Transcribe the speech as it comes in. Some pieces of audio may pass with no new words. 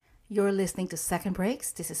You're listening to Second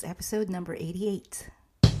Breaks. This is episode number 88.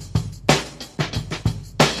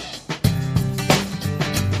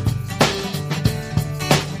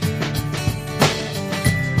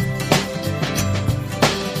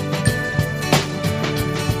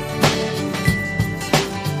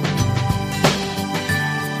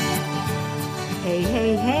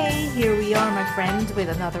 Hey, here we are, my friend, with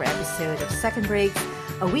another episode of Second Breaks,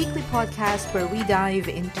 a weekly podcast where we dive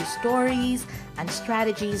into stories and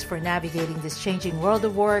strategies for navigating this changing world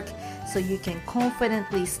of work so you can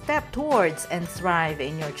confidently step towards and thrive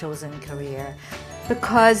in your chosen career.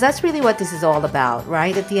 Because that's really what this is all about,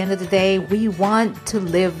 right? At the end of the day, we want to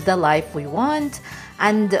live the life we want,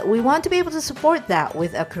 and we want to be able to support that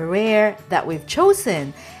with a career that we've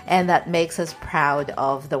chosen and that makes us proud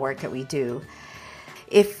of the work that we do.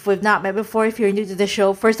 If we've not met before, if you're new to the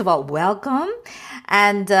show, first of all, welcome.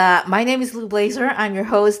 And my name is Lou Blazer. I'm your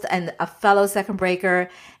host and a fellow Second Breaker.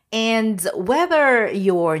 And whether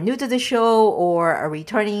you're new to the show or a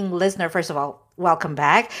returning listener, first of all, welcome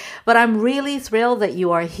back. But I'm really thrilled that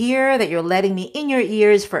you are here, that you're letting me in your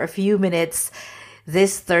ears for a few minutes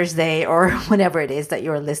this Thursday or whenever it is that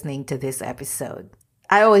you're listening to this episode.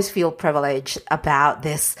 I always feel privileged about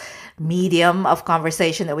this medium of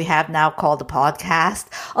conversation that we have now called the podcast,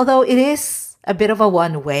 although it is a bit of a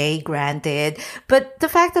one-way, granted. But the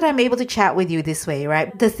fact that I'm able to chat with you this way,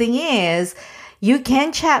 right? The thing is, you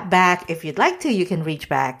can chat back if you'd like to. You can reach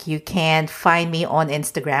back. You can find me on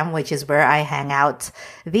Instagram, which is where I hang out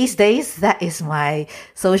these days. That is my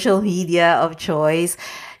social media of choice.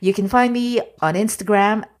 You can find me on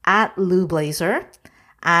Instagram at Lou Blazer.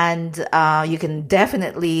 And you can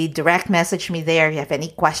definitely direct message me there if you have any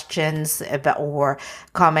questions about, or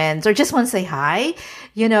comments, or just want to say hi.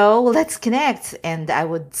 Let's connect. And I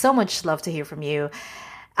would so much love to hear from you.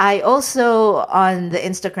 I also on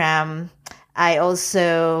Instagram, I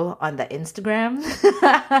also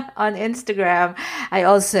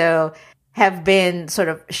have been sort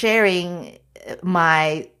of sharing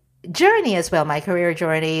my journey as well, my career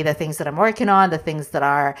journey, the things that I'm working on, the things that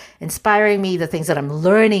are inspiring me, the things that I'm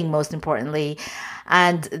learning most importantly,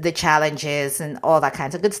 and the challenges and all that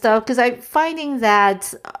kinds of good stuff. Because I'm finding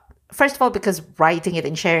that, first of all, because writing it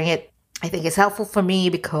and sharing it, I think is helpful for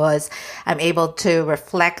me because I'm able to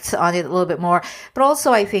reflect on it a little bit more. But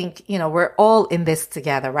also I think, we're all in this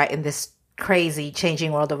together, right? In this crazy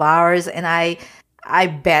changing world of ours. And I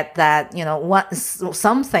bet that,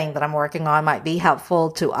 something that I'm working on might be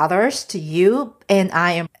helpful to others, to you. And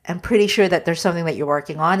I'm pretty sure that there's something that you're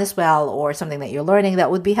working on as well, or something that you're learning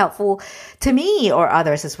that would be helpful to me or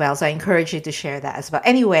others as well. So I encourage you to share that as well.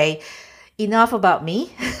 Anyway, enough about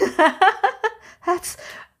me. That's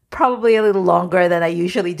probably a little longer than I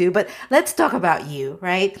usually do, but let's talk about you,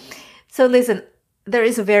 right? So listen, there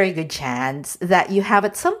is a very good chance that you have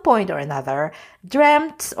at some point or another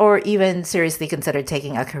dreamt or even seriously considered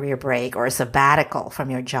taking a career break or a sabbatical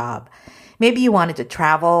from your job. Maybe you wanted to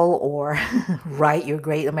travel or write your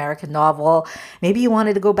great American novel. Maybe you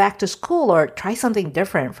wanted to go back to school or try something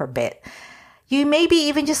different for a bit. You maybe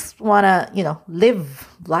even just want to, live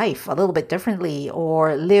life a little bit differently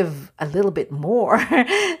or live a little bit more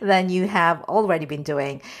than you have already been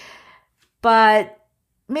doing. But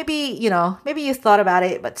maybe you thought about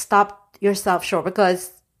it, but stopped yourself short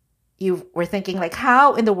because you were thinking like,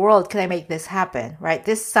 how in the world can I make this happen, right?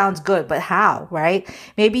 This sounds good, but how, right?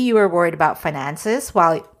 Maybe you were worried about finances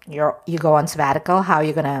while you go on sabbatical, how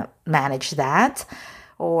you're going to manage that,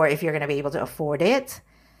 or if you're going to be able to afford it.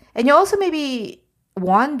 And you also maybe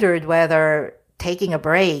wondered whether taking a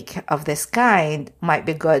break of this kind might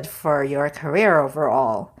be good for your career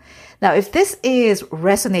overall. Now, if this is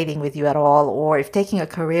resonating with you at all, or if taking a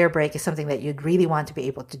career break is something that you'd really want to be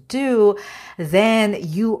able to do, then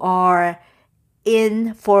you are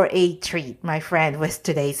in for a treat, my friend, with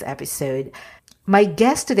today's episode. My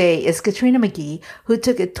guest today is Katrina McGee, who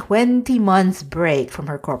took a 20-month break from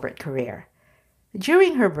her corporate career.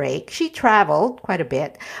 During her break, she traveled quite a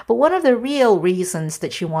bit, but one of the real reasons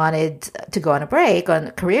that she wanted to go on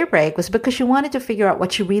a career break, was because she wanted to figure out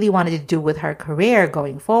what she really wanted to do with her career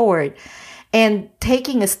going forward. And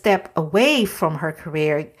taking a step away from her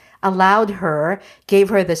career gave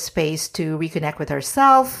her the space to reconnect with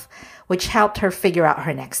herself, which helped her figure out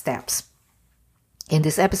her next steps. In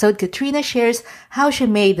this episode, Katrina shares how she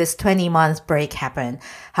made this 20-month break happen,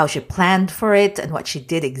 how she planned for it, and what she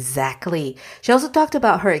did exactly. She also talked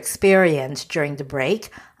about her experience during the break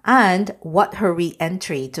and what her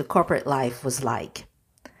re-entry to corporate life was like.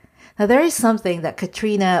 Now, there is something that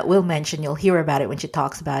Katrina will mention, you'll hear about it when she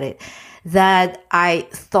talks about it, that I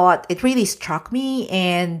thought it really struck me,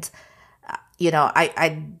 and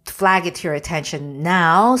I flag it to your attention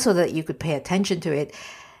now so that you could pay attention to it.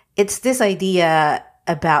 It's this idea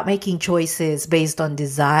about making choices based on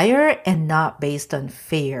desire and not based on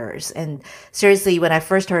fears. And seriously, when I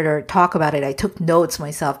first heard her talk about it, I took notes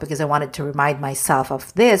myself because I wanted to remind myself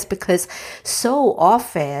of this, because so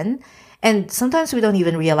often, and sometimes we don't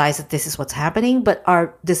even realize that this is what's happening, but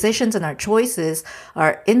our decisions and our choices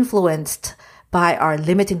are influenced by our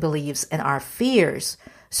limiting beliefs and our fears.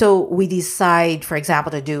 So we decide, for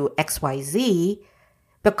example, to do XYZ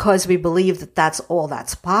because we believe that that's all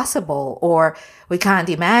that's possible, or we can't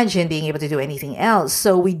imagine being able to do anything else.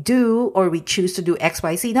 So we do, or we choose to do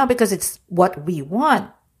XYZ, not because it's what we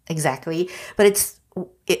want exactly, but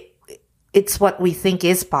it's what we think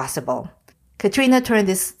is possible. Katrina turned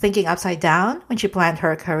this thinking upside down when she planned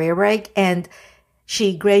her career break, and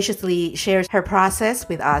she graciously shares her process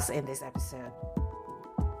with us in this episode.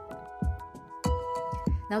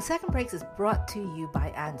 Now, Second Breaks is brought to you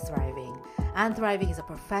by AndThriving. AndThriving is a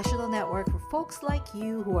professional network for folks like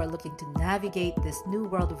you who are looking to navigate this new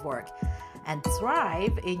world of work and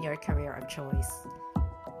thrive in your career of choice.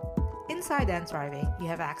 Inside AndThriving, you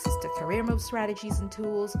have access to career move strategies and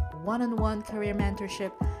tools, one-on-one career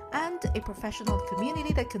mentorship, and a professional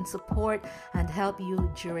community that can support and help you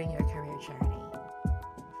during your career journey.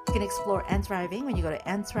 You can explore AndThriving when you go to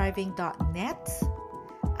andthriving.net.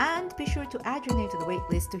 And be sure to add your name to the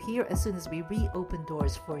waitlist to hear as soon as we reopen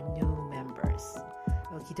doors for new members.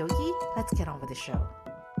 Okie dokie, let's get on with the show.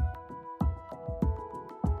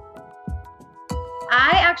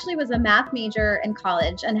 I actually was a math major in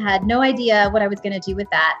college and had no idea what I was going to do with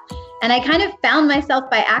that. And I kind of found myself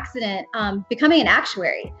by accident becoming an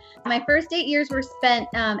actuary. My first 8 years were spent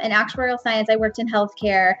in actuarial science. I worked in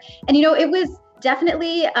healthcare. And, it was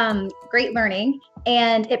definitely great learning,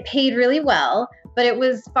 and it paid really well. But it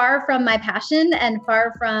was far from my passion and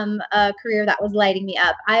far from a career that was lighting me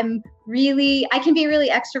up. I can be really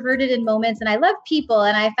extroverted in moments, and I love people.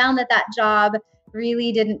 And I found that job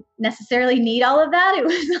really didn't necessarily need all of that. It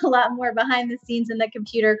was a lot more behind the scenes in the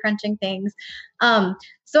computer crunching things.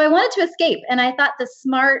 So I wanted to escape. And I thought the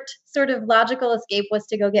smart sort of logical escape was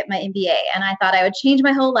to go get my MBA. And I thought I would change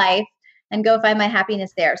my whole life and go find my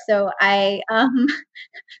happiness there. So I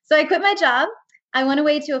quit my job. I went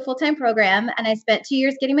away to a full-time program, and I spent 2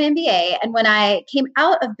 years getting my MBA. And when I came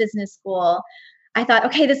out of business school, I thought,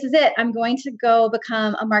 okay, this is it. I'm going to go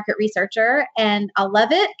become a market researcher, and I'll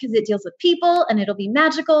love it because it deals with people, and it'll be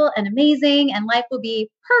magical and amazing, and life will be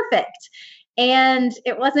perfect. And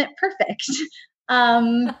it wasn't perfect.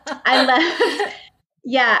 I left.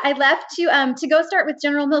 Yeah, I left to go start with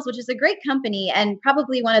General Mills, which is a great company and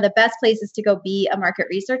probably one of the best places to go be a market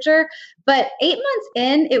researcher. But 8 months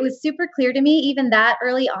in, it was super clear to me, even that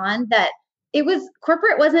early on, that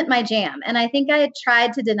corporate wasn't my jam. And I think I had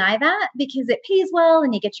tried to deny that because it pays well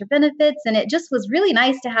and you get your benefits. And it just was really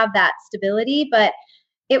nice to have that stability, but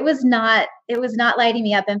it was not lighting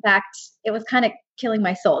me up. In fact, it was kind of killing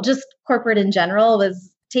my soul. Just corporate in general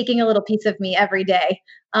was taking a little piece of me every day.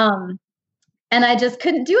 And I just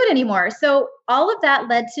couldn't do it anymore. So all of that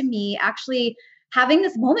led to me actually having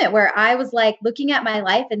this moment where I was like looking at my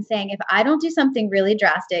life and saying, if I don't do something really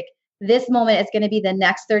drastic, this moment is going to be the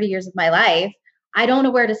next 30 years of my life. I don't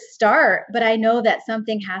know where to start, but I know that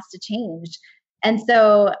something has to change. And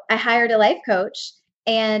so I hired a life coach,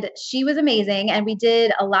 and she was amazing. And we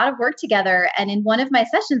did a lot of work together. And in one of my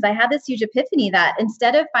sessions, I had this huge epiphany that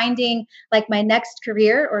instead of finding like my next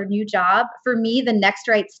career or new job, for me, the next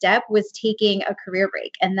right step was taking a career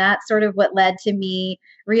break. And that's sort of what led to me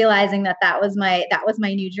realizing that was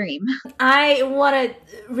my new dream. I want to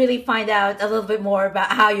really find out a little bit more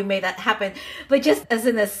about how you made that happen. But just as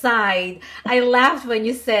an aside, I laughed when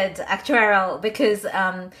you said actuarial because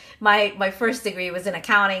my first degree was in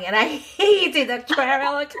accounting, and I hated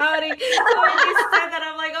actuarial accounting. So when you said that,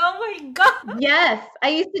 I'm like, oh my God. Yes, I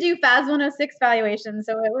used to do FAS 106 valuations,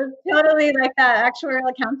 so it was totally like that actuarial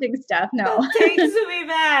accounting stuff. No. That takes me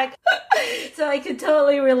back. So I could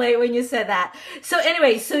totally relate when you said that. So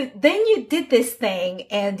anyway, so then you did this thing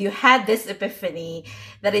and you had this epiphany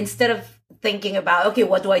that instead of thinking about, okay,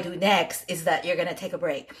 what do I do next, is that you're going to take a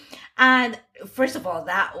break. And first of all,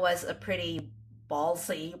 that was a pretty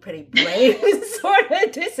ballsy, pretty brave sort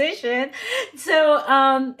of decision. So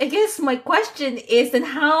I guess my question is then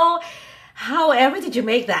however did you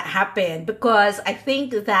make that happen? Because I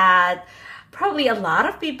think that probably a lot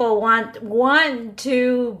of people want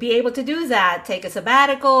to be able to do that, take a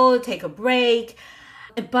sabbatical, take a break.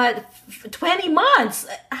 But 20 months,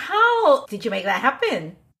 how did you make that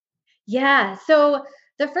happen? Yeah. So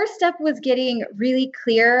The first step was getting really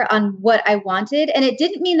clear on what I wanted. And it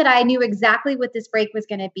didn't mean that I knew exactly what this break was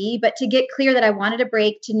going to be, but to get clear that I wanted a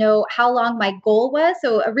break, to know how long my goal was.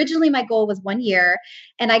 So originally my goal was 1 year.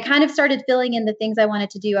 And I kind of started filling in the things I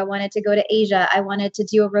wanted to do. I wanted to go to Asia. I wanted to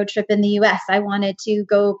do a road trip in the US. I wanted to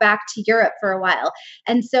go back to Europe for a while.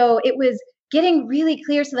 And so it was getting really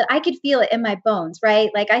clear so that I could feel it in my bones, right?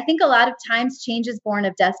 Like I think a lot of times change is born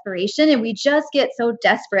of desperation, and we just get so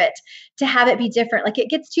desperate to have it be different. Like it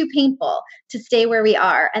gets too painful to stay where we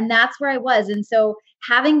are. And that's where I was. And so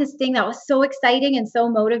having this thing that was so exciting and so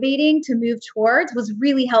motivating to move towards was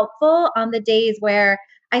really helpful on the days where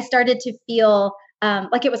I started to feel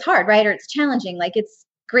like it was hard, right? Or it's challenging. Like it's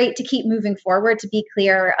great to keep moving forward, to be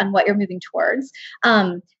clear on what you're moving towards.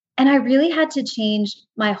 And I really had to change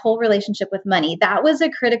my whole relationship with money. That was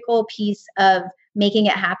a critical piece of making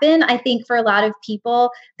it happen. I think for a lot of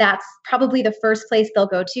people, that's probably the first place they'll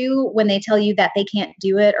go to when they tell you that they can't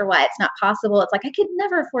do it or why it's not possible. It's like, I could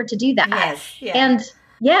never afford to do that. Yes, yeah. And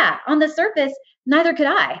yeah, on the surface, neither could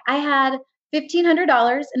I. I had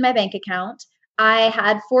 $1,500 in my bank account. I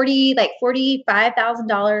had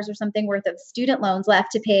 $45,000 or something worth of student loans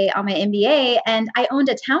left to pay on my MBA. And I owned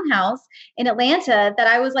a townhouse in Atlanta that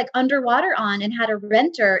I was like underwater on and had a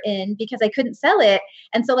renter in because I couldn't sell it.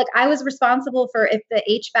 And so like I was responsible for if the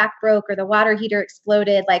HVAC broke or the water heater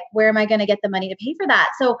exploded, like where am I going to get the money to pay for that?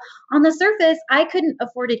 So on the surface, I couldn't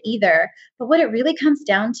afford it either. But what it really comes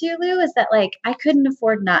down to, Lou, is that like I couldn't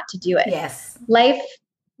afford not to do it. Yes. Life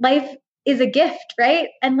is a gift, right?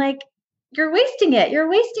 And like, you're wasting it. You're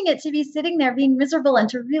wasting it to be sitting there being miserable and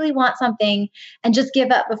to really want something and just give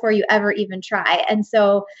up before you ever even try. And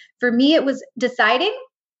so for me, it was deciding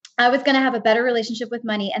I was going to have a better relationship with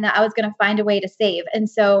money and that I was going to find a way to save. And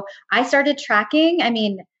so I started tracking. I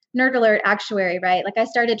mean, nerd alert, actuary, right? Like I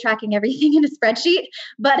started tracking everything in a spreadsheet,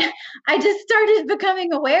 but I just started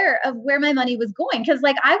becoming aware of where my money was going. Cause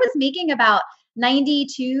like I was making about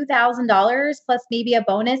 $92,000 plus maybe a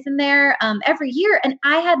bonus in there every year. And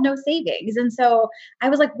I had no savings. And so I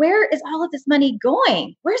was like, where is all of this money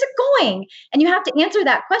going? Where's it going? And you have to answer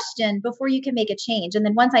that question before you can make a change. And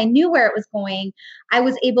then once I knew where it was going, I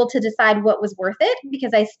was able to decide what was worth it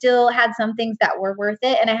because I still had some things that were worth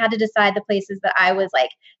it. And I had to decide the places that I was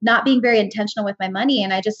like not being very intentional with my money.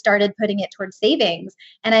 And I just started putting it towards savings.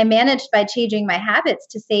 And I managed by changing my habits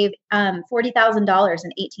to save $40,000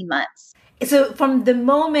 in 18 months. So from the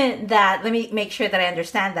moment that, let me make sure that I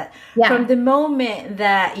understand that. Yeah. From the moment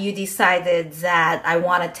that you decided that I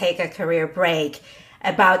want to take a career break,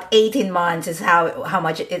 about 18 months is how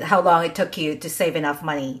long it took you to save enough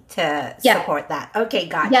money to support that. Okay,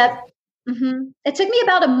 gotcha. Yep. Mm-hmm. It took me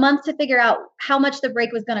about a month to figure out how much the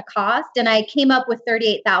break was going to cost. And I came up with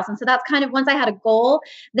 $38,000. So that's kind of, once I had a goal,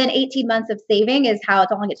 then 18 months of saving is how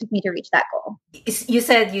long it took me to reach that goal. You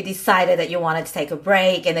said you decided that you wanted to take a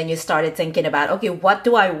break and then you started thinking about, okay, what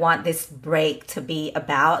do I want this break to be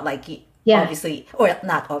about? Like, obviously, or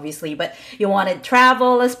not obviously, but you wanted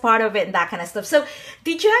travel as part of it and that kind of stuff. So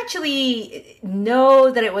did you actually know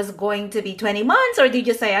that it was going to be 20 months or did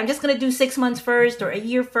you say, I'm just going to do 6 months first or a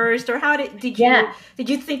year first? Or how did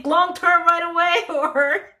you think long term right away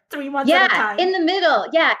or 3 months at a time? In the middle.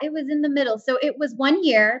 Yeah, it was in the middle. So it was 1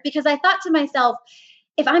 year because I thought to myself,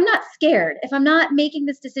 if I'm not scared, if I'm not making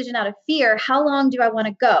this decision out of fear, how long do I want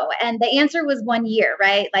to go? And the answer was 1 year,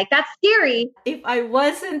 right? Like that's scary. If I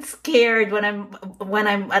wasn't scared when I'm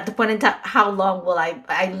at the point in time, how long will I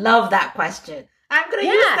love that question. I'm going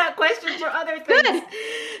to use that question for other things. Good.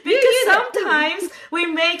 Because sometimes we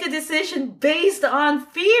make a decision based on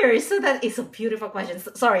fear. So that is a beautiful question.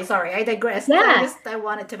 Sorry, I digress. Yeah. I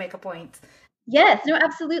wanted to make a point. Yes, no,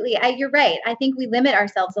 absolutely. You're right. I think we limit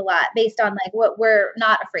ourselves a lot based on like what we're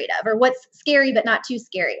not afraid of or what's scary, but not too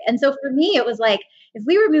scary. And so for me, it was like, if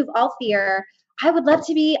we remove all fear, I would love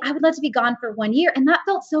to be gone for 1 year. And that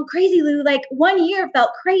felt so crazy, Lou. Like 1 year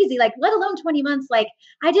felt crazy, like let alone 20 months. Like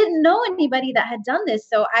I didn't know anybody that had done this.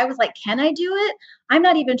 So I was like, can I do it? I'm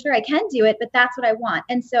not even sure I can do it, but that's what I want.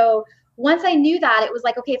 And so once I knew that, it was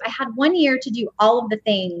like, okay, if I had 1 year to do all of the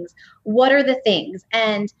things, what are the things?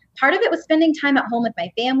 And part of it was spending time at home with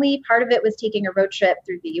my family. Part of it was taking a road trip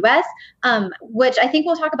through the US, which I think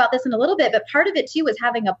we'll talk about this in a little bit. But part of it too was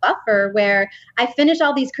having a buffer where I finish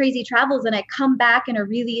all these crazy travels and I come back in a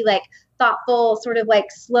really like thoughtful, sort of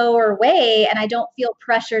like slower way. And I don't feel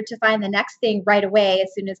pressured to find the next thing right away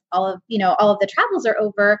as soon as all of the travels are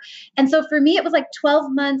over. And so for me, it was like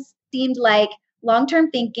 12 months seemed like long-term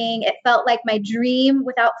thinking. It felt like my dream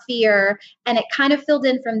without fear. And it kind of filled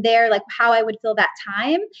in from there, like how I would fill that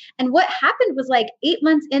time. And what happened was like 8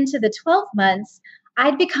 months into the 12 months,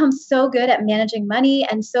 I'd become so good at managing money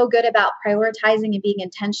and so good about prioritizing and being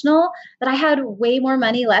intentional that I had way more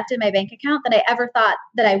money left in my bank account than I ever thought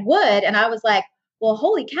that I would. And I was like, well,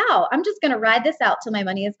 holy cow, I'm just going to ride this out till my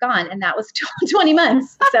money is gone. And that was 20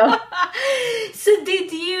 months. So, So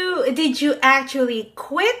did you actually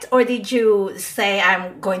quit, or did you say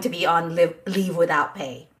I'm going to be on leave without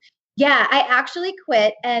pay? yeah, I actually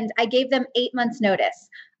quit and I gave them 8 months notice.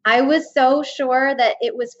 I was so sure that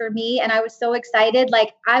it was for me and I was so excited.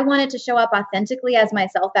 Like I wanted to show up authentically as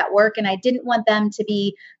myself at work and I didn't want them to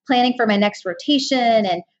be planning for my next rotation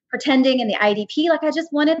and pretending in the IDP. Like I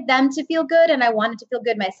just wanted them to feel good and I wanted to feel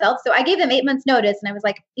good myself. So I gave them 8 months notice and I was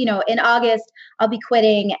like, in August, I'll be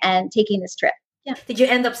quitting and taking this trip. Yeah. Did you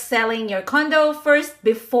end up selling your condo first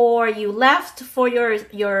before you left for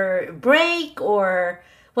your break, or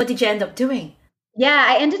what did you end up doing? Yeah,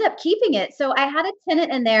 I ended up keeping it. So I had a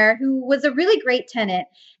tenant in there who was a really great tenant.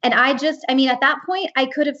 And I mean, at that point, I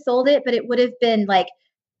could have sold it, but it would have been like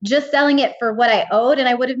just selling it for what I owed and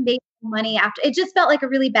I would have made money after. It just felt like a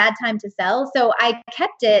really bad time to sell. So I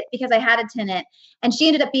kept it because I had a tenant and she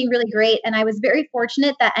ended up being really great. And I was very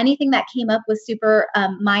fortunate that anything that came up was super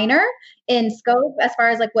minor in scope as far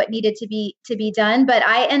as like what needed to be done. But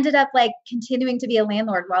I ended up like continuing to be a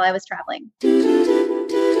landlord while I was traveling.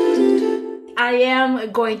 I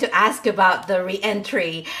am going to ask about the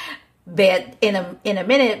reentry bit in a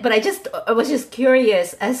minute, but I was just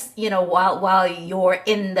curious, as you know, while you're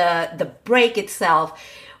in the break itself,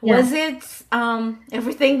 Yeah. was it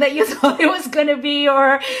everything that you thought it was going to be,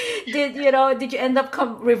 or did you end up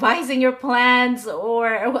revising your plans,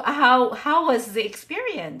 or how was the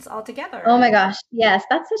experience Oh altogether? my gosh. Yes,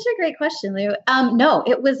 that's such a great question, Lou. No,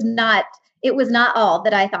 it was not. It was not all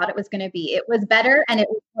that I thought it was going to be. It was better and it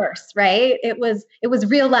was worse, right? It was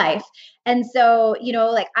real life. And so,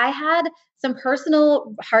 like I had some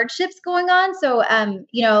personal hardships going on. So,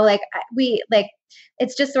 like we like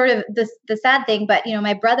it's just sort of the sad thing, but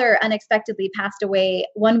my brother unexpectedly passed away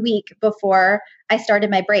 1 week before I started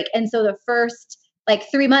my break. And so the first like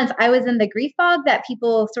 3 months, I was in the grief fog that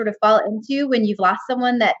people sort of fall into when you've lost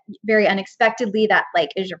someone that very unexpectedly that like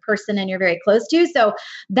is your person and you're very close to. So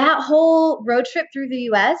that whole road trip through the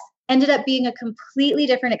US ended up being a completely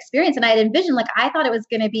different experience. And I had envisioned, like, I thought it was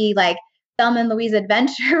going to be like Thelma and Louise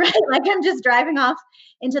adventure, right? Like I'm just driving off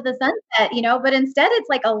into the sunset, but instead it's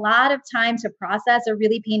like a lot of time to process a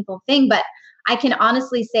really painful thing. But I can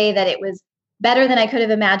honestly say that it was better than I could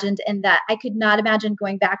have imagined, and that I could not imagine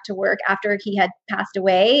going back to work after he had passed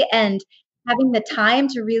away and having the time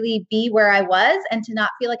to really be where I was and to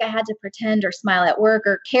not feel like I had to pretend or smile at work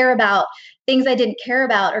or care about things I didn't care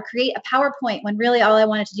about or create a PowerPoint when really all I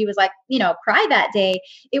wanted to do was like, cry that day.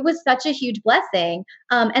 It was such a huge blessing.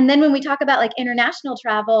 And then when we talk about like international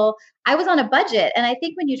travel, I was on a budget. And I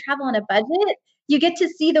think when you travel on a budget, you get to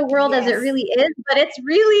see the world as it Yes. really is, but it's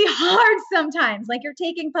really hard sometimes. Like you're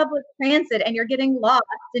taking public transit and you're getting lost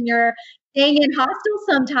and you're staying in hostels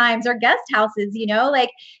sometimes or guest houses, like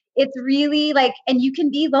it's really like, and you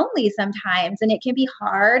can be lonely sometimes and it can be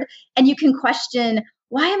hard and you can question,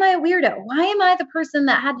 why am I a weirdo? Why am I the person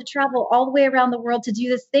that had to travel all the way around the world to do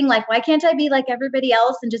this thing? Like, why can't I be like everybody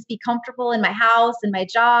else and just be comfortable in my house and my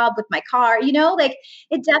job with my car? Like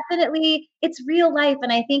it definitely, it's real life.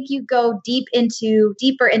 And I think you go deeper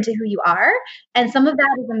into who you are. And some of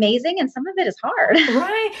that is amazing and some of it is hard.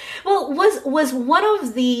 Right. Well, was one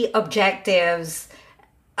of the objectives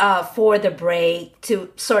for the break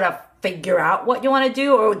to sort of figure out what you want to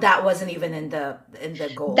do, or that wasn't even in the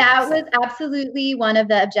That goals? was absolutely one of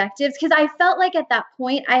the objectives because I felt like at that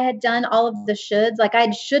point I had done all of the shoulds. Like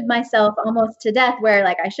I'd should myself almost to death, where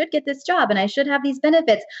like I should get this job and I should have these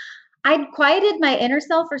benefits. I'd quieted my inner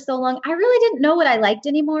self for so long. I really didn't know what I liked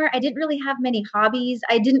anymore. I didn't really have many hobbies.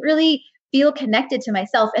 I didn't really feel connected to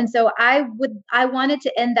myself. And so I wanted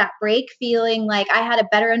to end that break feeling like I had a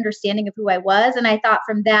better understanding of who I was. And I thought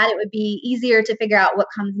from that it would be easier to figure out what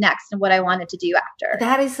comes next and what I wanted to do after.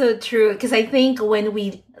 That is so true, because I think when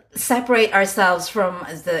we separate ourselves from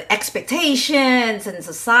the expectations and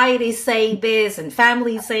society saying this and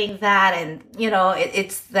family saying that, and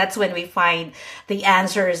it's that's when we find the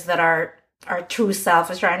answers that our true self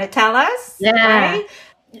is trying to tell us, Yeah. right?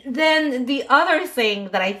 Then the other thing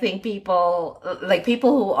that I think people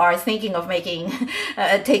who are thinking of making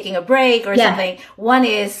taking a break or Yeah. something, one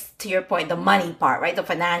is, to your point, the money part, right? The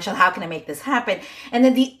financial, how can I make this happen? And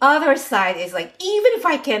then the other side is like, even if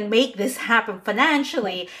I can make this happen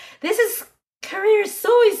financially, this is career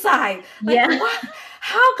suicide. Like, Yeah. what?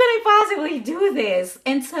 How could I possibly do this?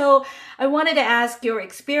 And so I wanted to ask your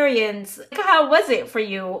experience. How was it for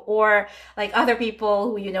you, or like other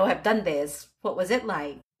people who have done this? What was it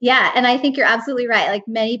like? Yeah. And I think you're absolutely right. Like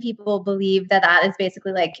many people believe that that is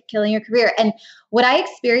basically like killing your career. And what I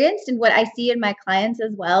experienced and what I see in my clients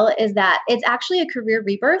as well is that it's actually a career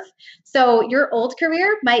rebirth. So your old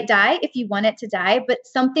career might die if you want it to die, but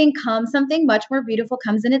something much more beautiful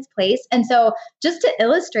comes in its place. And so just to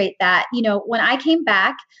illustrate that, when I came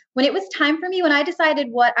back, when it was time for me, when I decided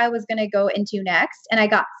what I was going to go into next and I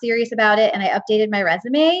got serious about it and I updated my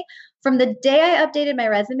resume, from the day I updated my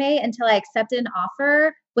resume until I accepted an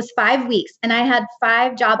offer was 5 weeks. And I had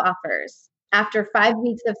 5 job offers after 5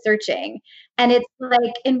 weeks of searching. And it's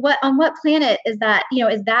like, on what planet is that,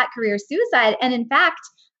 is that career suicide? And in fact,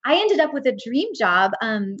 I ended up with a dream job.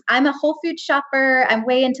 I'm a Whole Food shopper. I'm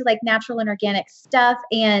way into like natural and organic stuff.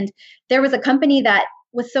 And there was a company that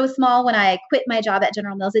was so small when I quit my job at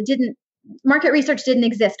General Mills. It didn't market research didn't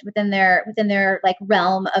exist within their like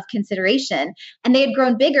realm of consideration, and they had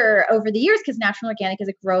grown bigger over the years because natural and organic is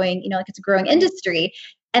a growing, like it's a growing industry,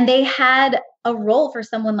 and they had a role for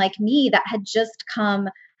someone like me that had just come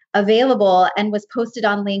available and was posted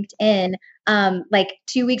on LinkedIn like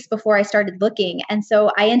 2 weeks before I started looking. And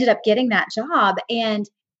so I ended up getting that job, and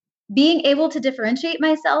being able to differentiate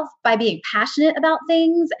myself by being passionate about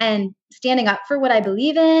things and standing up for what I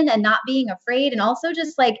believe in and not being afraid, and also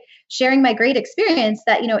just like sharing my great experience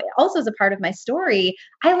that, also is a part of my story.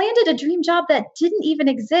 I landed a dream job that didn't even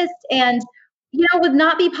exist and, would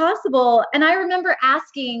not be possible. And I remember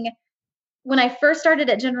asking, when I first started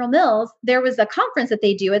at General Mills, there was a conference that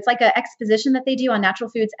they do. It's like an exposition that they do on natural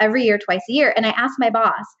foods every year, twice a year. And I asked my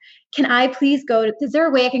boss, can I please go? Is there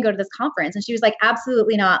a way I can go to this conference? And she was like,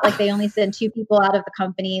 absolutely not. Like they only send 2 people out of the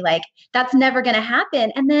company. Like that's never going to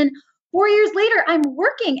happen. And then 4 years later, I'm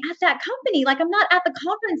working at that company. Like I'm not at the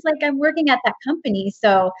conference, like I'm working at that company.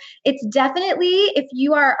 So it's definitely, if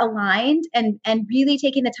you are aligned and really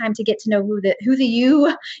taking the time to get to know who the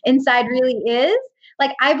you inside really is,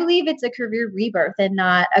 like I believe it's a career rebirth and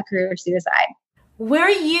not a career suicide. Were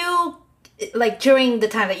you, like, during the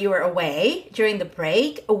time that you were away, during the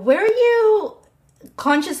break, were you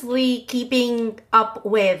consciously keeping up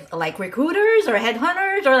with like recruiters or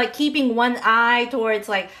headhunters, or like keeping one eye towards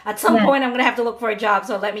like at some Yeah. point I'm gonna have to look for a job,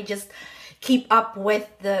 so let me just keep up with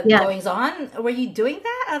the Yeah. goings on? Were you doing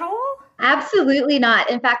that at all? Absolutely not.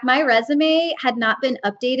 In fact, my resume had not been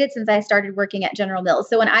updated since I started working at General Mills.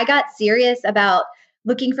 So when I got serious about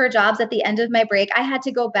looking for jobs at the end of my break, I had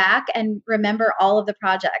to go back and remember all of the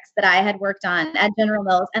projects that I had worked on at General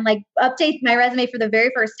Mills and like update my resume for the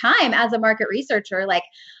very first time as a market researcher. Like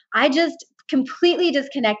I just completely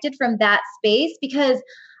disconnected from that space because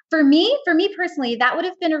for me personally, that would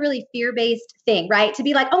have been a really fear-based thing, right? To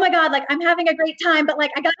be like, oh my God, like I'm having a great time, but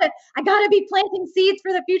like I gotta be planting seeds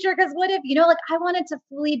for the future. Cause what if, like I wanted to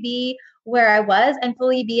fully be where I was and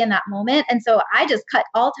fully be in that moment. And so I just cut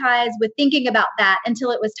all ties with thinking about that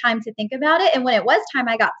until it was time to think about it. And when it was time,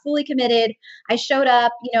 I got fully committed. I showed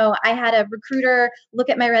up, I had a recruiter look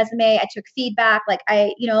at my resume. I took feedback. Like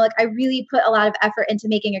I really put a lot of effort into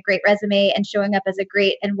making a great resume and showing up as a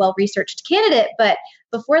great and well-researched candidate. But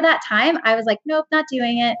before that time, I was like, nope, not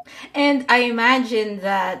doing it. And I imagine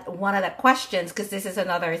that one of the questions, because this is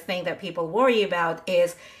another thing that people worry about,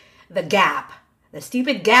 is the gap, the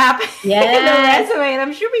stupid gap in the Yes. resume. And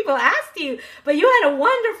I'm sure people asked you, but you had a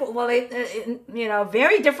wonderful,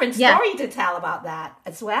 very different Yeah. story to tell about that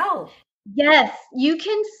as well. Yes, you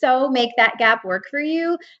can so make that gap work for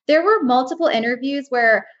you. There were multiple interviews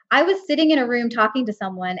where I was sitting in a room talking to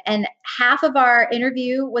someone, and half of our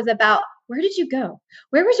interview was about where did you go?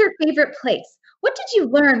 Where was your favorite place? What did you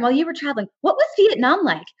learn while you were traveling? What was Vietnam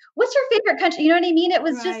like? What's your favorite country? You know what I mean? It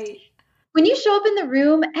was just Right. when you show up in the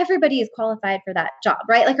room, everybody is qualified for that job,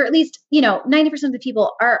 right? Like, or at least, 90% of the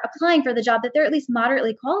people are applying for the job that they're at least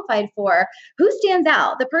moderately qualified for. Who stands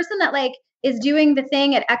out? The person that like is doing the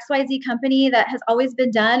thing at XYZ company that has always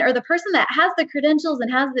been done, or the person that has the credentials and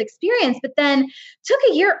has the experience, but then took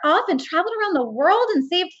a year off and traveled around the world and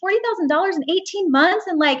saved $40,000 in 18 months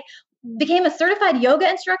and like became a certified yoga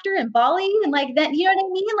instructor in Bali. And like that, you know what I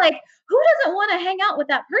mean? Like, who doesn't want to hang out with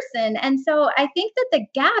that person? And so I think that the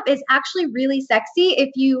gap is actually really sexy if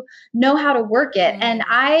you know how to work it. And Mm.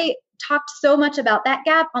 I talked so much about that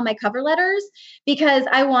gap on my cover letters because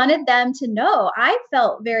I wanted them to know. I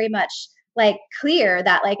felt very much like clear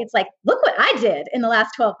that like it's like, look what I did in the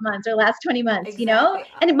last 12 months or last 20 months, Exactly.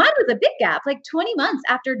 and mine was a big gap, like 20 months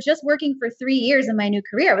after just working for 3 years in my new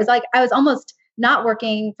career. It was like I was almost not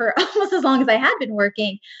working for almost as long as I had been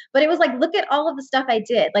working. But it was like, look at all of the stuff I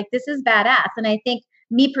did. Like, this is badass. And I think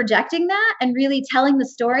me projecting that and really telling the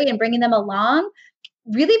story and bringing them along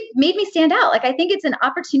really made me stand out. Like, I think it's an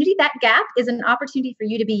opportunity. That gap is an opportunity for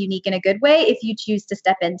you to be unique in a good way if you choose to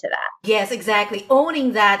step into that. Yes, exactly.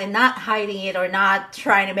 Owning that and not hiding it or not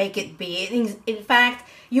trying to make it be. In fact,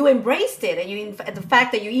 you embraced it, and the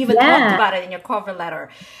fact that you even talked about it in your cover letter,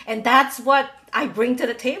 and that's what I bring to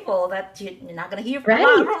the table that you're not going to hear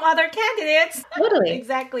from other candidates. Totally.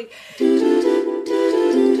 Exactly.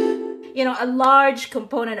 A large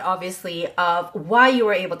component, obviously, of why you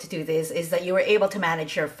were able to do this is that you were able to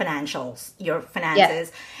manage your finances.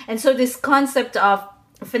 Yes. And so this concept of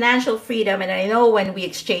financial freedom, and I know when we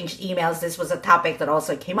exchanged emails, this was a topic that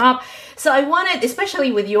also came up. So I wanted,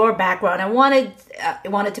 especially with your background, I wanted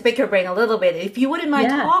to pick your brain a little bit. If you wouldn't mind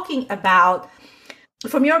talking about,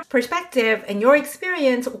 from your perspective and your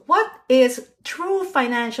experience, what is true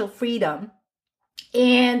financial freedom,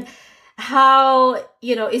 and how,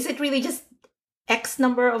 is it really just X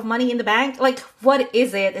number of money in the bank? Like, what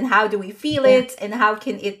is it, and how do we feel it, and how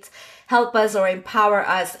can it help us or empower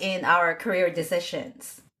us in our career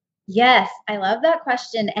decisions? Yes, I love that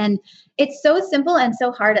question. And it's so simple and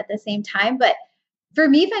so hard at the same time. But for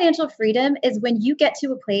me, financial freedom is when you get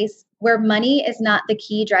to a place where money is not the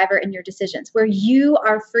key driver in your decisions, where you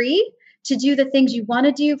are free to do the things you want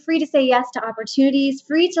to do, free to say yes to opportunities,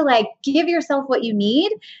 free to give yourself what you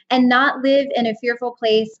need and not live in a fearful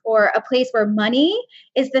place or a place where money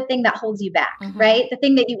is the thing that holds you back, right? The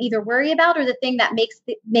thing that you either worry about or the thing that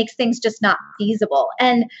makes things just not feasible.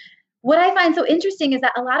 And what I find so interesting is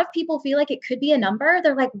that a lot of people feel like it could be a number.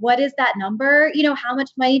 They're like, what is that number? How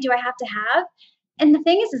much money do I have to have? And the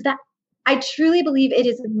thing is that I truly believe it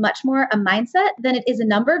is much more a mindset than it is a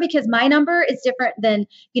number, because my number is different than,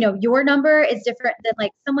 your number is different than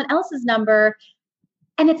someone else's number.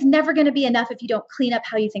 And it's never going to be enough if you don't clean up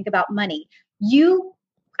how you think about money.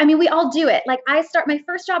 We all do it. My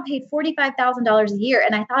first job paid $45,000 a year,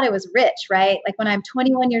 and I thought I was rich, right? Like when I'm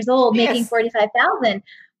 21 years old, making $45,000.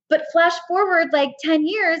 But flash forward 10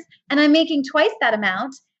 years and I'm making twice that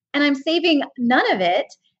amount and I'm saving none of it.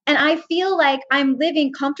 And I feel like I'm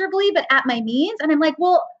living comfortably, but at my means. And I'm like,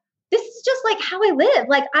 well, this is just how I live.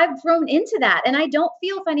 I've grown into that and I don't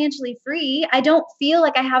feel financially free. I don't feel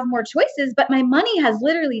like I have more choices, but my money has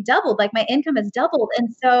literally doubled. My income has doubled. And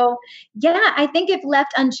so, I think if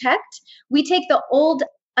left unchecked, we take the old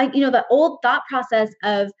thought process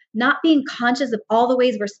of not being conscious of all the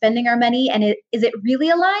ways we're spending our money. And is it really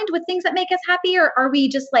aligned with things that make us happy? Or are we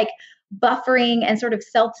just buffering and sort of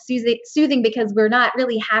self-soothing because we're not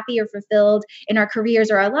really happy or fulfilled in our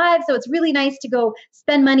careers or our lives? So it's really nice to go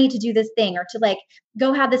spend money to do this thing or to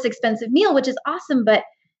go have this expensive meal, which is awesome. But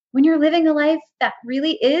when you're living a life that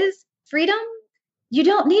really is freedom, you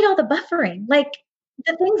don't need all the buffering.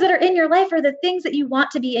 The things that are in your life are the things that you want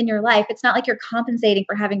to be in your life. It's not like you're compensating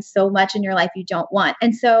for having so much in your life you don't want.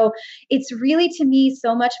 And so it's really, to me,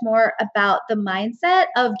 so much more about the mindset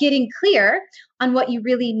of getting clear on what you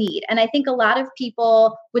really need. And I think a lot of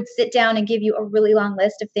people would sit down and give you a really long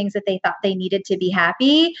list of things that they thought they needed to be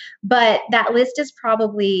happy. But that list is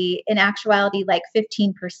probably in actuality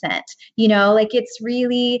 15%. It's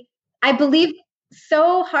really, I believe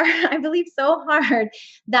so hard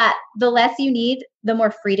that the less you need, the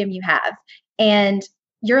more freedom you have. And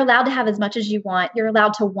you're allowed to have as much as you want. You're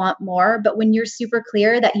allowed to want more. But when you're super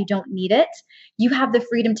clear that you don't need it, you have the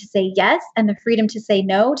freedom to say yes and the freedom to say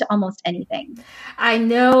no to almost anything. I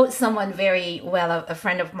know someone very well, a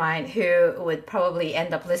friend of mine, who would probably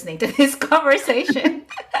end up listening to this conversation.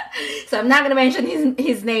 So I'm not going to mention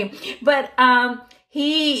his name, but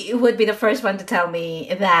he would be the first one to tell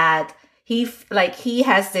me that he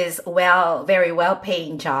has this very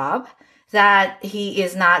well-paying job that he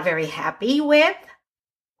is not very happy with,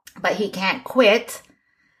 but he can't quit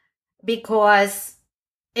because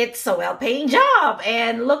it's a well-paying job.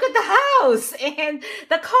 And look at the house and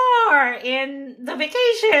the car and the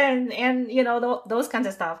vacation and, those kinds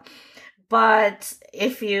of stuff. But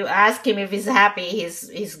if you ask him if he's happy,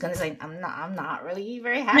 he's going to say, I'm not really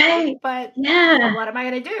very happy, right. But what am I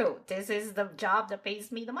going to do? This is the job that pays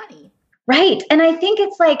me the money. Right. And I think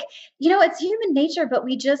it's it's human nature, but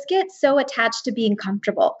we just get so attached to being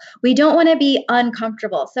comfortable. We don't want to be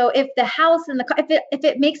uncomfortable. So if the house and the car, if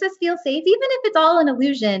it makes us feel safe, even if it's all an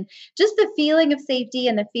illusion, just the feeling of safety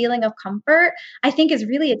and the feeling of comfort, I think is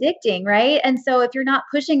really addicting. Right. And so if you're not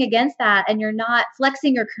pushing against that and you're not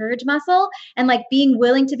flexing your courage muscle and being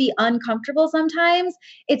willing to be uncomfortable sometimes,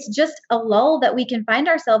 it's just a lull that we can find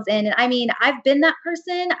ourselves in. And I've been that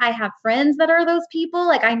person. I have friends that are those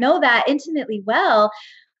people. I know that intimately well.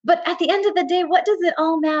 But at the end of the day, what does it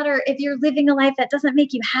all matter if you're living a life that doesn't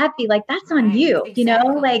make you happy? That's on you,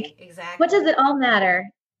 exactly, What does it all matter?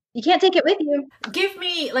 You can't take it with you. Give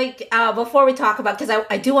me like before we talk about, because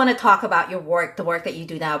I do want to talk about your work, the work that you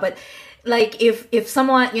do now, but like if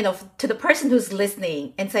someone, to the person who's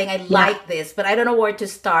listening and saying I Yeah. like this but I don't know where to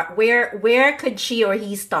start, where could she or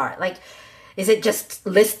he start? Like, is it just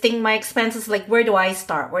listing my expenses? Like, where do I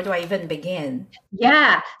start? Where do I even begin?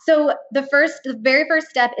 Yeah. So the very first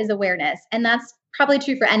step is awareness. And that's probably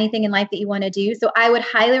true for anything in life that you want to do. So I would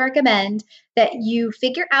highly recommend that you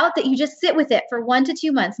figure out that you just sit with it for 1 to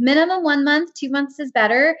 2 months, minimum 1 month, 2 months is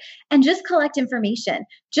better, and just collect information.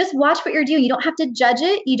 Just watch what you're doing. You don't have to judge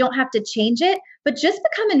it, you don't have to change it, but just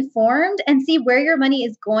become informed and see where your money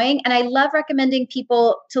is going. And I love recommending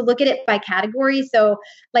people to look at it by category. So,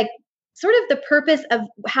 like, sort of the purpose of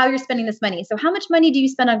how you're spending this money. So, how much money do you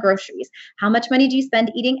spend on groceries? How much money do you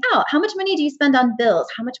spend eating out? How much money do you spend on bills?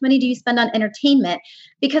 How much money do you spend on entertainment?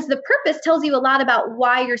 Because the purpose tells you a lot about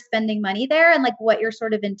why you're spending money there and like what your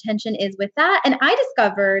sort of intention is with that. And I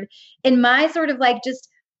discovered in my sort of like just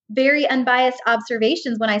very unbiased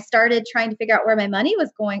observations when I started trying to figure out where my money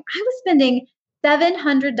was going, I was spending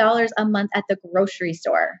 $700 a month at the grocery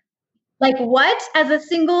store. Like, what? As a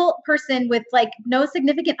single person with like no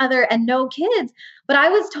significant other and no kids, but I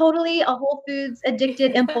was totally a Whole Foods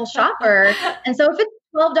addicted impulse shopper. And so if it's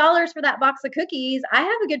 $12 for that box of cookies, I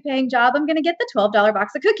have a good paying job. I'm going to get the $12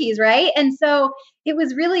 box of cookies, right? And so it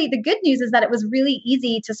was really, the good news is that it was really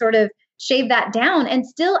easy to sort of shave that down. And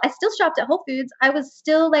still, I still shopped at Whole Foods. I was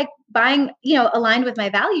still like buying, aligned with my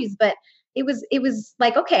values, but it was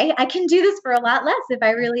like, okay, I can do this for a lot less if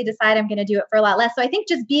I really decide I'm going to do it for a lot less. So I think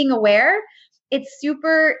just being aware, it's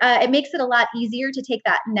super it makes it a lot easier to take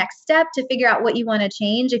that next step to figure out what you want to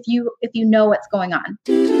change if you know what's going on.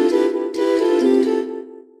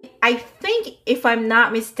 I think, if I'm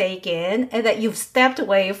not mistaken, that you've stepped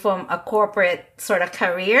away from a corporate sort of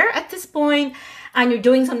career at this point and you're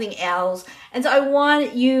doing something else. And so I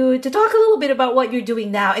want you to talk a little bit about what you're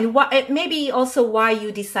doing now and what, maybe also why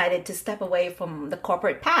you decided to step away from the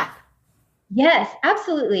corporate path. Yes,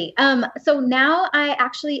 absolutely. So now I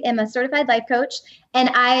actually am a certified life coach,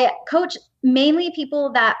 and I coach mainly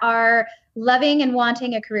people that are loving and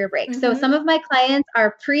wanting a career break. So Mm-hmm. some of my clients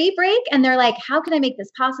are pre-break and they're like, how can I make this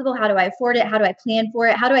possible? How do I afford it? How do I plan for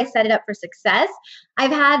it? How do I set it up for success?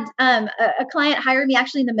 I've had a client hire me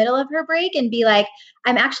actually in the middle of her break and be like,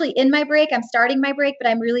 I'm actually in my break. I'm starting my break, but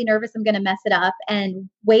I'm really nervous I'm going to mess it up and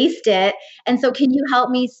waste it. And so, can you help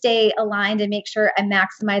me stay aligned and make sure I'm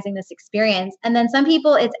maximizing this experience? And then some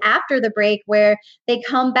people, it's after the break where they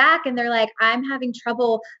come back and they're like, I'm having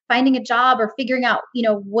trouble finding a job or figuring out,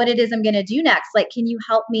 what it is I'm going to do next. Like, can you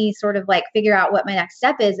help me sort of like figure out what my next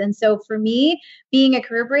step is? And so, for me, being a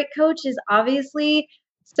career break coach is obviously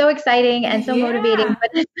so exciting and so motivating, Yeah.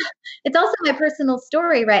 but it's also my personal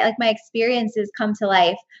story, right? Like my experiences come to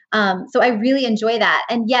life. So I really enjoy that.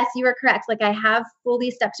 And yes, you are correct. Like I have fully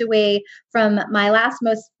stepped away from my last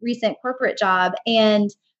most recent corporate job. And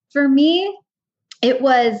for me, it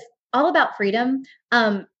was all about freedom.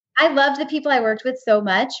 I loved the people I worked with so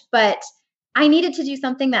much, but I needed to do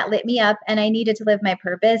something that lit me up and I needed to live my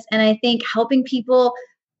purpose. And I think helping people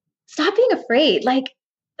stop being afraid. Like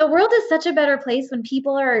the world is such a better place when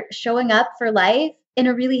people are showing up for life in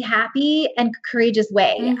a really happy and courageous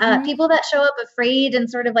way. Mm-hmm. People that show up afraid and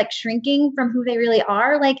sort of like shrinking from who they really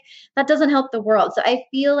are, like that doesn't help the world. So I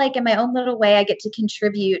feel like in my own little way, I get to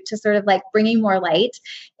contribute to sort of like bringing more light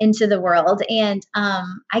into the world. And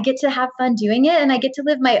I get to have fun doing it. And I get to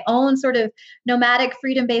live my own sort of nomadic,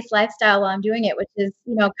 freedom based lifestyle while I'm doing it, which is,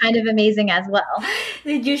 kind of amazing as well.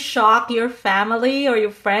 Did you shock your family or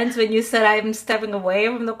your friends when you said I'm stepping away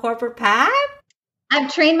from the corporate path?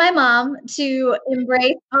 I've trained my mom to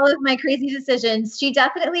embrace all of my crazy decisions. She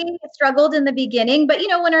definitely struggled in the beginning, but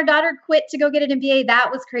when her daughter quit to go get an MBA, that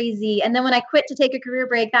was crazy. And then when I quit to take a career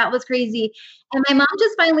break, that was crazy. And my mom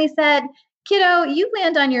just finally said, kiddo, you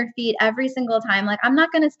land on your feet every single time. Like, I'm not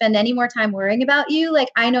going to spend any more time worrying about you. Like,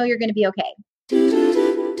 I know you're going to be okay.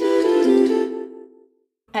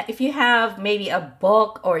 If you have maybe a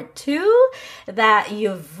book or two that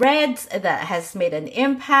you've read that has made an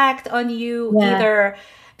impact on you, Yeah. either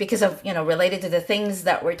because of, related to the things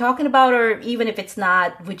that we're talking about, or even if it's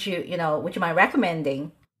not, would you mind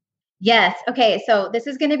recommending? Yes. Okay. So this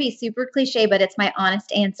is going to be super cliche, but it's my honest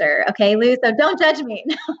answer. Okay, Lou. So don't judge me.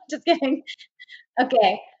 No, just kidding.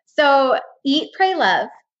 Okay. So Eat, Pray, Love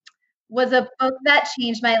was a book that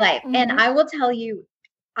changed my life. And Mm-hmm. I will tell you,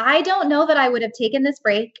 I don't know that I would have taken this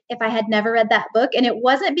break if I had never read that book. And it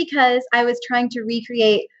wasn't because I was trying to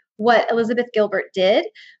recreate what Elizabeth Gilbert did,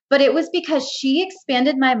 but it was because she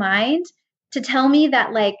expanded my mind to tell me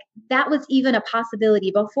that like that was even a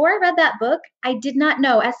possibility. Before I read that book, I did not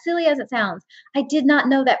know, as silly as it sounds, I did not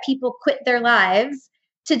know that people quit their lives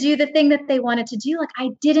to do the thing that they wanted to do. Like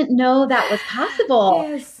I didn't know that was possible.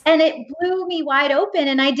 Yes. And it blew me wide open.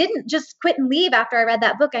 And I didn't just quit and leave after I read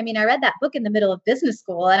that book. I mean, I read that book in the middle of business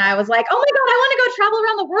school and I was like, oh my God, I want to go travel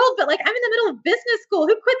around the world. But like, I'm in the middle of business school.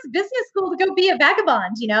 Who quits business school to go be a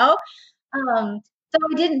vagabond, you know? So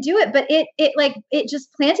I didn't do it, but it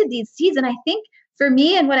just planted these seeds. And I think for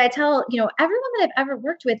me and what I tell, you know, everyone that I've ever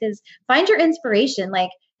worked with is find your inspiration.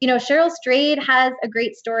 Like, you know, Cheryl Strayed has a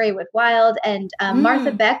great story with Wild, and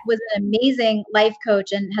Martha Beck was an amazing life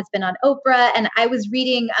coach and has been on Oprah. And I was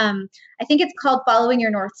reading, I think it's called Following Your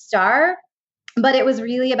North Star, but it was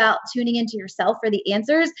really about tuning into yourself for the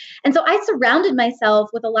answers. And so I surrounded myself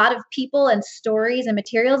with a lot of people and stories and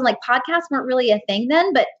materials. And like podcasts weren't really a thing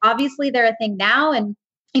then, but obviously they're a thing now. And,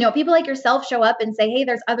 you know, people like yourself show up and say, hey,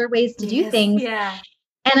 there's other ways to do things. Yeah.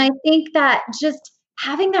 And I think that just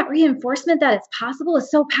having that reinforcement that it's possible is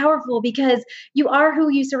so powerful because you are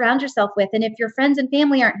who you surround yourself with. And if your friends and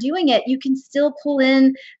family aren't doing it, you can still pull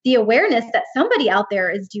in the awareness that somebody out there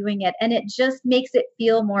is doing it. And it just makes it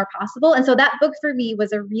feel more possible. And so that book for me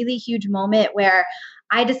was a really huge moment where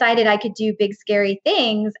I decided I could do big, scary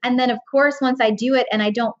things. And then, of course, once I do it and I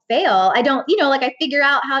don't fail, I don't, you know, like I figure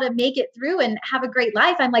out how to make it through and have a great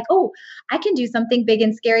life. I'm like, oh, I can do something big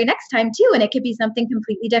and scary next time too. And it could be something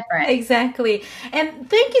completely different. Exactly. And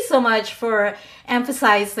thank you so much for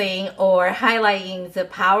emphasizing or highlighting the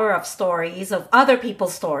power of stories, of other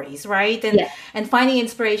people's stories, right? And, and finding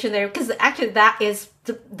inspiration there. Because actually that is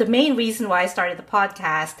the main reason why I started the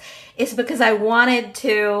podcast is because I wanted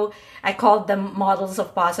to, I called them models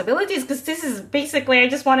of possibilities, because this is basically, I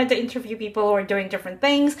just wanted to interview people who are doing different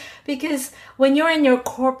things, because when you're in your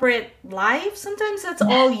corporate life, sometimes that's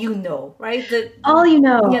all you know, right? All you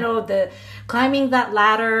know. You know, the climbing that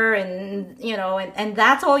ladder and, you know, and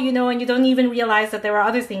that's all you know, and you don't even realize that there are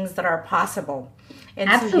other things that are possible. And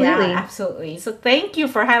absolutely. So, yeah, absolutely. So thank you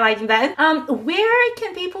for highlighting that. Where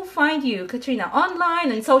can people find you, Katrina?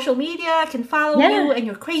 Online and social media can follow you and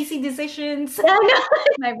your crazy decisions. Yeah, no,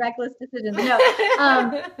 my reckless decisions. No,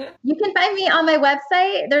 you can find me on my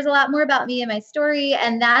website. There's a lot more about me and my story,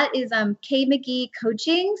 and that is K McGee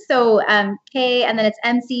Coaching. So K and then it's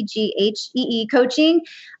MCGHEE Coaching.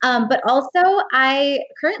 But also, I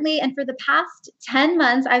currently and for the past 10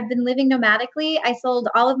 months, I've been living nomadically. I sold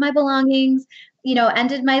all of my belongings, you know,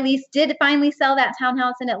 ended my lease, did finally sell that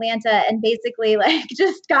townhouse in Atlanta, and basically like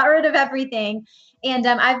just got rid of everything. And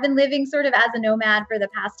I've been living sort of as a nomad for the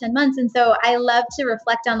past 10 months. And so I love to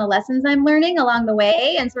reflect on the lessons I'm learning along the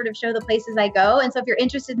way and sort of show the places I go. And so if you're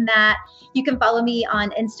interested in that, you can follow me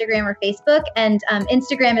on Instagram or Facebook. And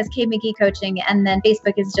Instagram is K McGee Coaching. And then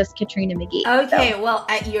Facebook is just Katrina McGee. Okay, so. Well,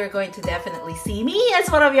 you're going to definitely see me as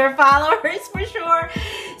one of your followers for sure.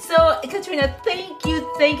 So Katrina, thank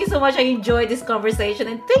you so much. I enjoyed this conversation.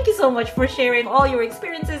 And thank you so much for sharing all your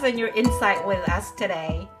experiences and your insight with us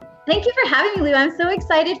today. Thank you for having me, Lou. I'm so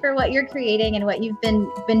excited for what you're creating and what you've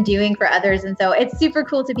been doing for others. And so it's super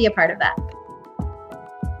cool to be a part of that.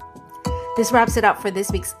 This wraps it up for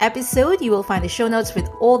this week's episode. You will find the show notes with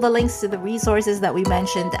all the links to the resources that we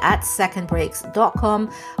mentioned at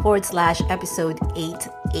secondbreaks.com/episode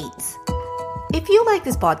 88. If you like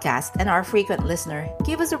this podcast and are a frequent listener,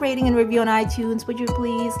 give us a rating and review on iTunes, would you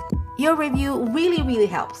please? Your review really, really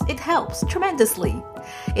helps. It helps tremendously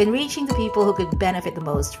in reaching the people who could benefit the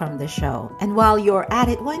most from the show. And while you're at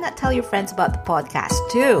it, why not tell your friends about the podcast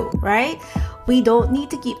too, right? We don't need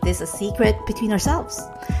to keep this a secret between ourselves.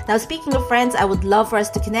 Now, speaking of friends, I would love for us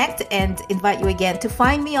to connect and invite you again to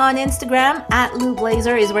find me on Instagram.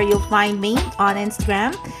 @LouBlazer is where you'll find me on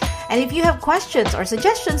Instagram. And if you have questions or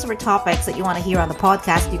suggestions for topics that you want to hear on the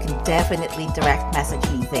podcast, you can definitely direct message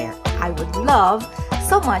me there. I would love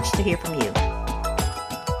so much to hear from you.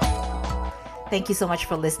 Thank you so much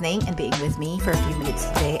for listening and being with me for a few minutes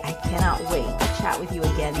today. I cannot wait to chat with you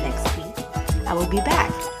again next week. I will be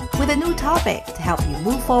back with a new topic to help you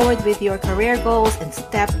move forward with your career goals and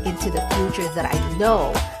step into the future that I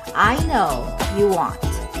know you want.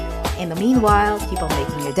 In the meanwhile, keep on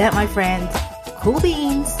making your dent, my friend. Cool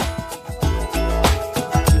beans.